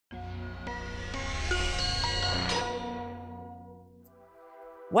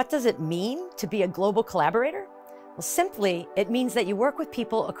What does it mean to be a global collaborator? Well, simply, it means that you work with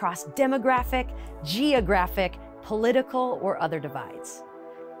people across demographic, geographic, political, or other divides.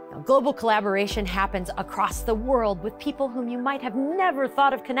 Now, global collaboration happens across the world with people whom you might have never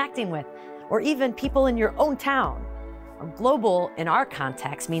thought of connecting with, or even people in your own town. Now, global, in our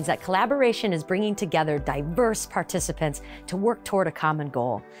context, means that collaboration is bringing together diverse participants to work toward a common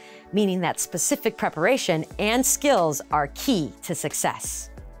goal, meaning that specific preparation and skills are key to success.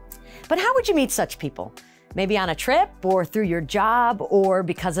 But how would you meet such people? Maybe on a trip, or through your job, or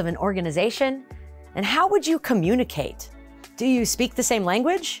because of an organization? And how would you communicate? Do you speak the same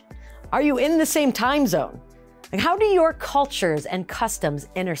language? Are you in the same time zone? Like, how do your cultures and customs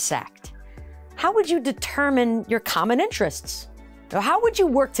intersect? How would you determine your common interests? Or how would you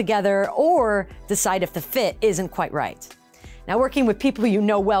work together or decide if the fit isn't quite right? Now, working with people you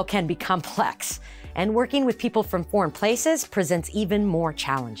know well can be complex, and working with people from foreign places presents even more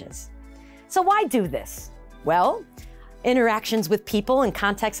challenges. So why do this? Well, interactions with people in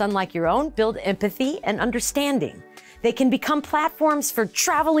contexts unlike your own build empathy and understanding. They can become platforms for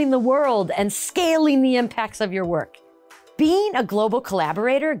traveling the world and scaling the impacts of your work. Being a global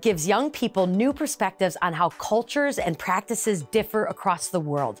collaborator gives young people new perspectives on how cultures and practices differ across the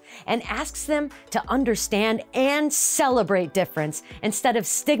world, and asks them to understand and celebrate difference instead of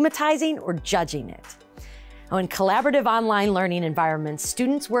stigmatizing or judging it. Now, in collaborative online learning environments,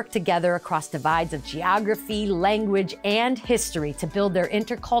 students work together across divides of geography, language, and history to build their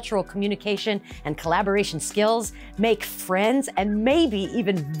intercultural communication and collaboration skills, make friends, and maybe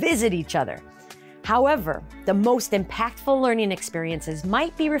even visit each other. However, the most impactful learning experiences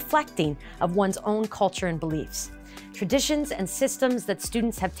might be reflecting of one's own culture and beliefs. Traditions and systems that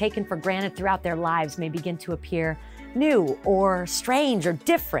students have taken for granted throughout their lives may begin to appear new or strange or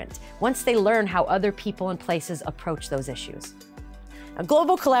different once they learn how other people and places approach those issues. Now,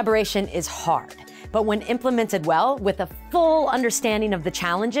 global collaboration is hard, but when implemented well with a full understanding of the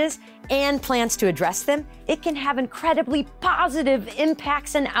challenges and plans to address them, it can have incredibly positive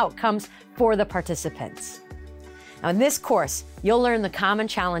impacts and outcomes for the participants. Now, in this course, you'll learn the common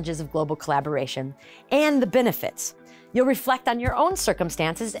challenges of global collaboration and the benefits. You'll reflect on your own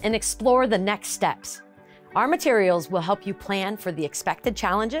circumstances and explore the next steps. Our materials will help you plan for the expected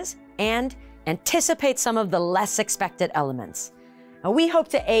challenges and anticipate some of the less expected elements. Now, we hope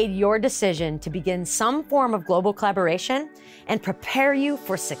to aid your decision to begin some form of global collaboration and prepare you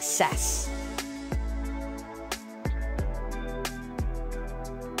for success.